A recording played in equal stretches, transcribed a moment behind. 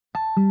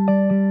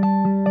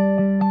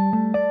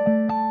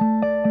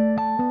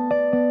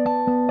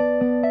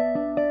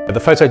The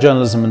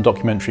Photojournalism and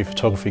Documentary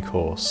Photography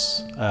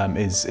course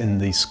is in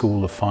the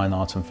School of Fine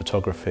Art and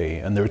Photography,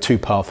 and there are two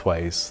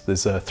pathways.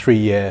 There's a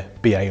 3-year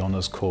BA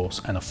Honours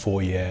course and a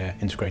 4-year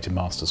Integrated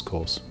Masters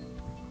course.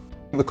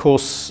 The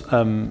course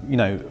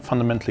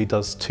fundamentally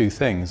does two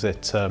things.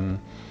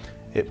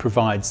 It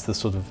provides the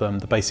sort of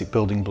the basic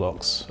building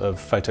blocks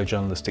of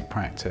photojournalistic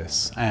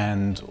practice,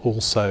 and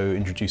also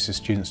introduces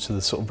students to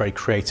the sort of very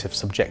creative,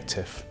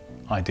 subjective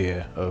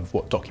idea of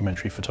what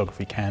documentary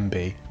photography can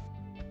be.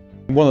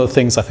 One of the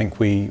things I think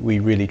we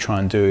really try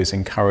and do is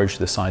encourage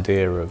this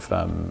idea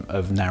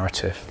of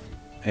narrative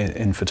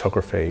in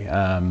photography.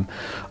 A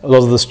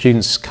lot of the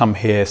students come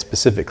here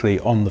specifically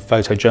on the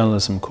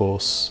photojournalism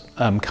course,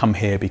 come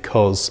here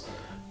because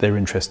they're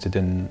interested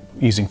in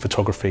using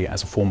photography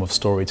as a form of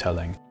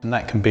storytelling. And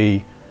that can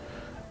be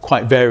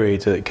quite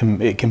varied. It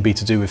can be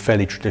to do with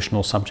fairly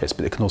traditional subjects,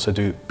 but it can also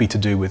be to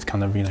do with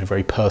kind of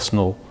very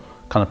personal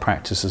kind of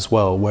practice as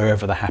well,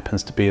 wherever there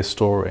happens to be a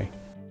story.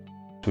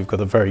 We've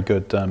got a very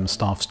good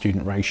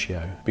staff-student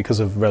ratio. Because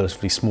of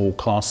relatively small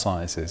class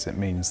sizes, it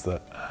means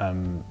that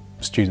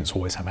students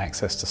always have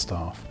access to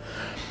staff.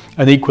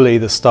 And equally,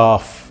 the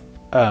staff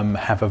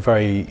have a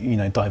very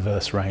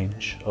diverse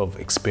range of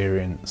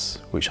experience,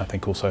 which I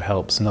think also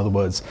helps. In other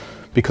words,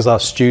 because our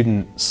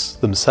students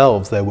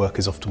themselves, their work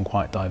is often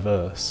quite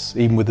diverse.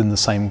 Even within the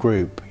same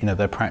group,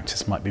 their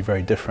practice might be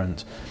very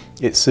different.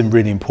 It's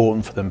really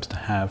important for them to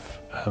have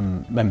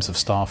members of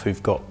staff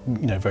who've got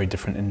very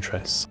different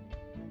interests.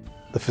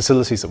 The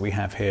facilities that we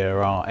have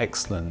here are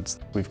excellent.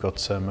 We've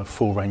got a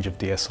full range of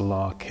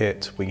DSLR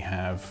kit. We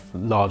have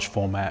large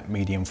format,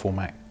 medium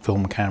format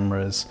film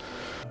cameras,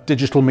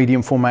 digital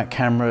medium format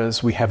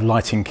cameras. We have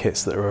lighting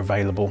kits that are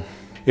available.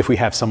 If we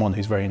have someone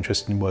who's very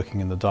interested in working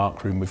in the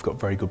darkroom, we've got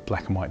very good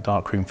black and white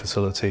darkroom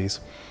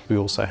facilities. We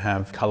also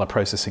have colour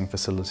processing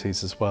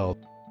facilities as well.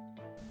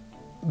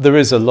 There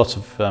is a lot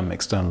of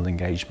external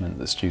engagement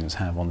that students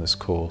have on this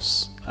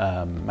course,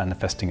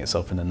 manifesting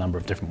itself in a number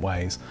of different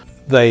ways.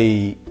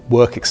 They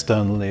work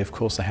externally, of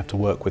course. They have to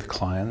work with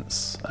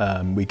clients.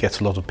 We get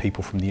a lot of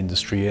people from the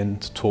industry in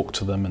to talk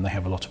to them, and they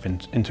have a lot of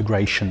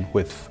integration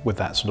with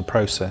that sort of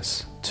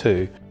process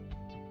too.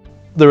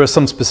 There are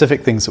some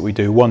specific things that we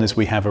do. One is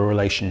we have a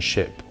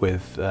relationship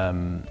with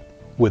a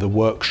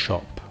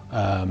workshop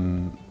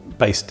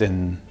based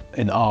in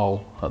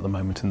Arles at the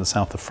moment in the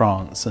south of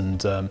France,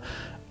 and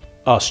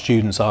our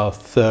students, our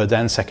third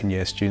and second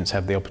year students,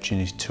 have the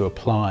opportunity to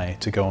apply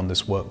to go on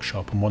this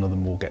workshop, and one of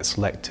them will get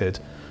selected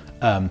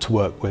to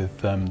work with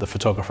the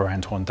photographer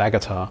Antoine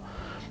Dagatar,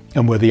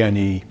 and we're the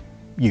only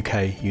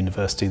UK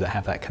university that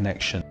have that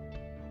connection.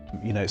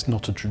 It's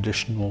not a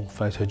traditional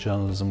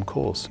photojournalism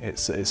course.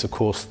 It's a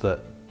course that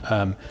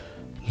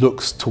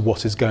looks to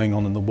what is going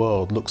on in the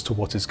world, looks to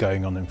what is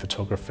going on in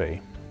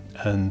photography,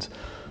 and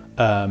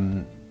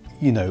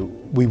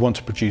we want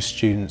to produce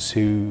students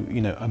who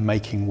are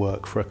making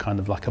work for a kind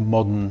of like a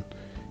modern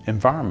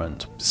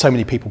environment. So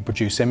many people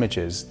produce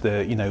images.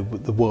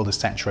 The world is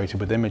saturated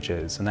with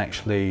images, and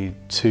actually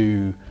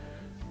to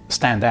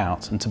stand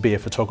out and to be a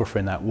photographer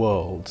in that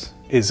world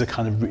is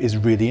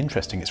really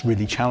interesting. It's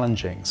really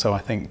challenging. So I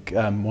think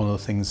one of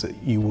the things that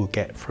you will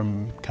get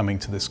from coming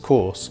to this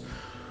course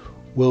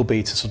will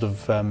be to sort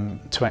of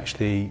to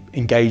actually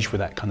engage with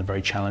that kind of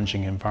very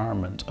challenging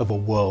environment of a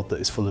world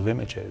that is full of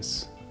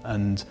images,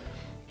 and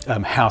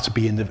how to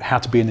be an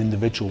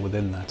individual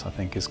within that, I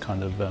think, is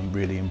kind of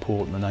really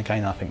important. And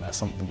again, I think that's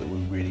something that we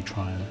really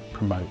try and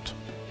promote.